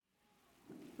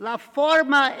la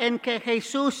forma en que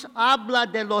Jesús habla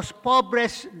de los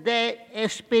pobres de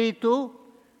espíritu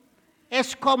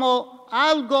es como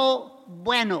algo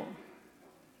bueno.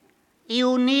 Y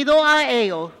unido a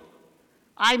ello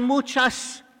hay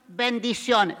muchas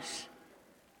bendiciones.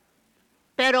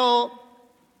 Pero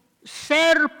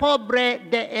ser pobre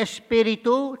de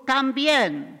espíritu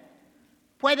también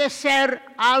puede ser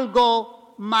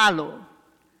algo malo,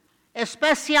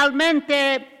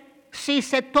 especialmente si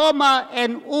se toma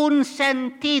en un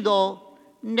sentido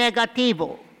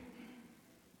negativo.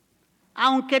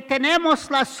 Aunque tenemos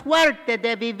la suerte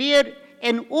de vivir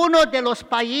en uno de los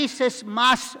países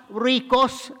más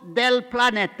ricos del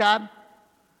planeta,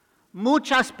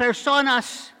 muchas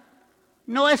personas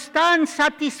no están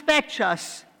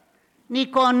satisfechas ni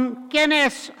con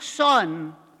quiénes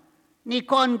son, ni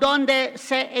con dónde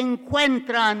se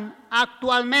encuentran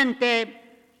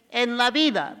actualmente en la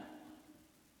vida.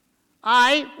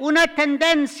 Hay una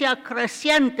tendencia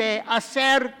creciente a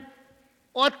ser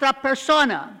otra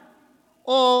persona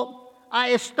o a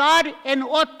estar en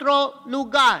otro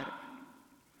lugar,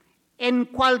 en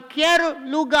cualquier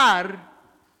lugar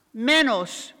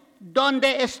menos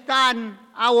donde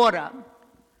están ahora.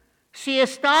 Si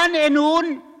están en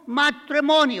un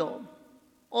matrimonio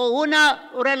o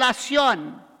una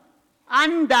relación,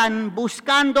 andan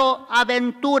buscando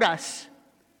aventuras.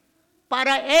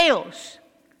 Para ellos,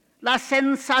 la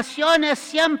sensación es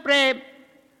siempre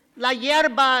la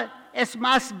hierba es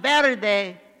más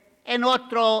verde en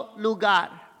otro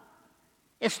lugar.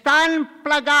 Están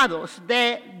plagados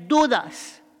de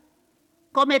dudas.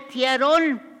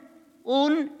 ¿Cometieron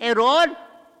un error?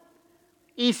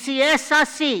 Y si es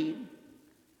así,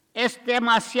 ¿es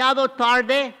demasiado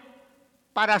tarde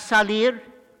para salir?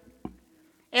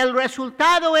 El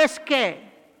resultado es que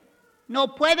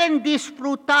no pueden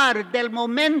disfrutar del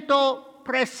momento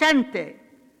presente.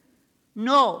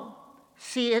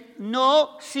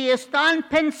 Si están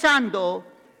pensando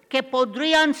que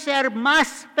podrían ser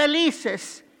más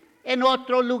felices en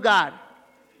otro lugar,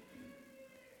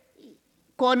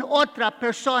 con otra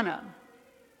persona.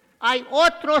 Hay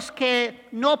otros que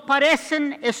no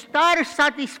parecen estar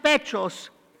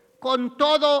satisfechos con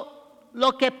todo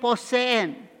lo que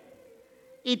poseen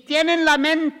y tienen la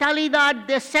mentalidad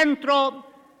de centro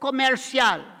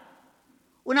comercial,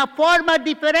 una forma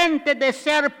diferente de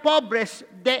ser pobres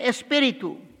de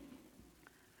espíritu.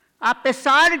 A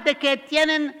pesar de que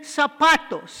tienen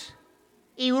zapatos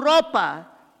y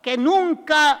ropa que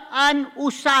nunca han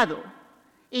usado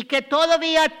y que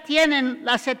todavía tienen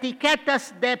las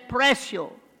etiquetas de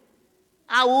precio,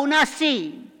 aún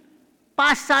así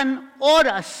pasan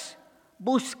horas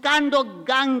buscando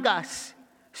gangas,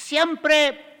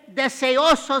 siempre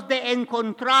deseosos de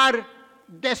encontrar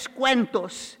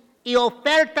descuentos y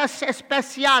ofertas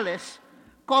especiales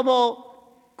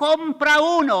como compra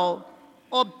uno,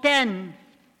 obtén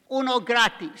uno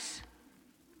gratis.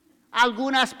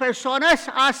 Algunas personas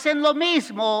hacen lo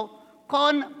mismo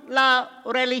con la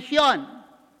religión.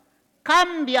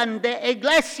 Cambian de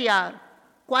iglesia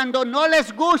cuando no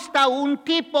les gusta un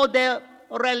tipo de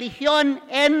religión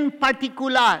en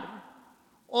particular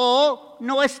o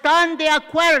no están de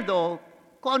acuerdo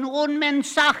con un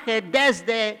mensaje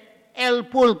desde el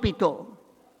púlpito.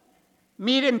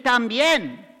 Miren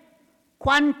también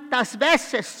cuántas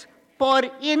veces por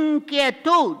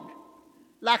inquietud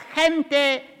la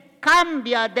gente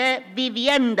cambia de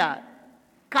vivienda,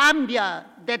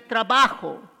 cambia de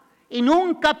trabajo y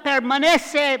nunca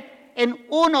permanece en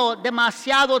uno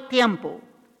demasiado tiempo.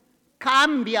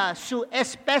 Cambia su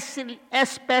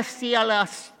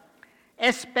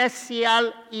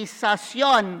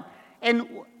especialización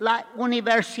en la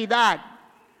universidad,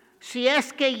 si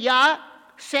es que ya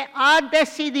se ha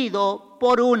decidido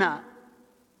por una.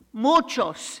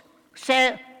 Muchos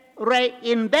se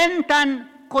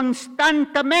reinventan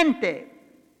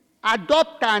constantemente,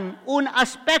 adoptan un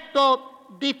aspecto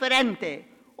diferente,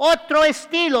 otro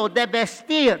estilo de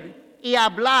vestir y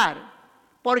hablar,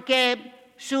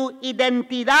 porque su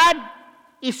identidad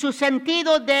y su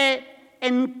sentido de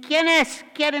en quiénes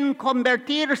quieren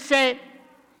convertirse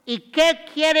y qué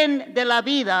quieren de la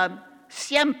vida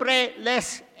siempre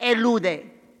les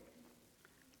elude.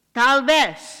 Tal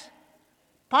vez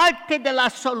parte de la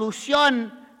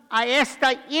solución a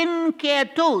esta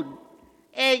inquietud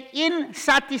e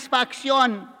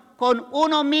insatisfacción con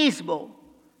uno mismo,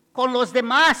 con los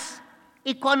demás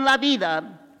y con la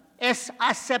vida es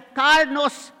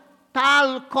aceptarnos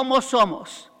tal como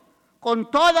somos,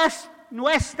 con todas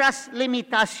nuestras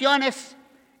limitaciones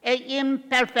e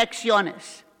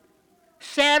imperfecciones.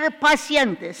 Ser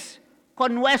pacientes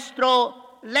con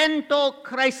nuestro lento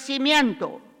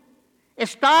crecimiento,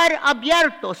 estar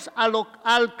abiertos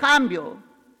al cambio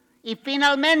y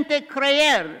finalmente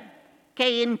creer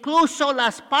que incluso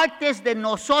las partes de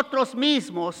nosotros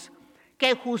mismos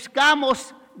que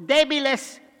juzgamos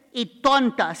débiles y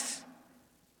tontas,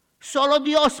 solo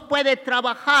Dios puede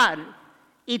trabajar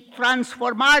y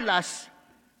transformarlas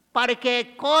para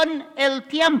que con el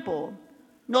tiempo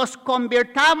nos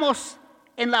convirtamos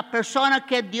en la persona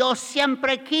que Dios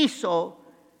siempre quiso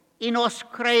y nos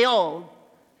creó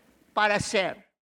para ser.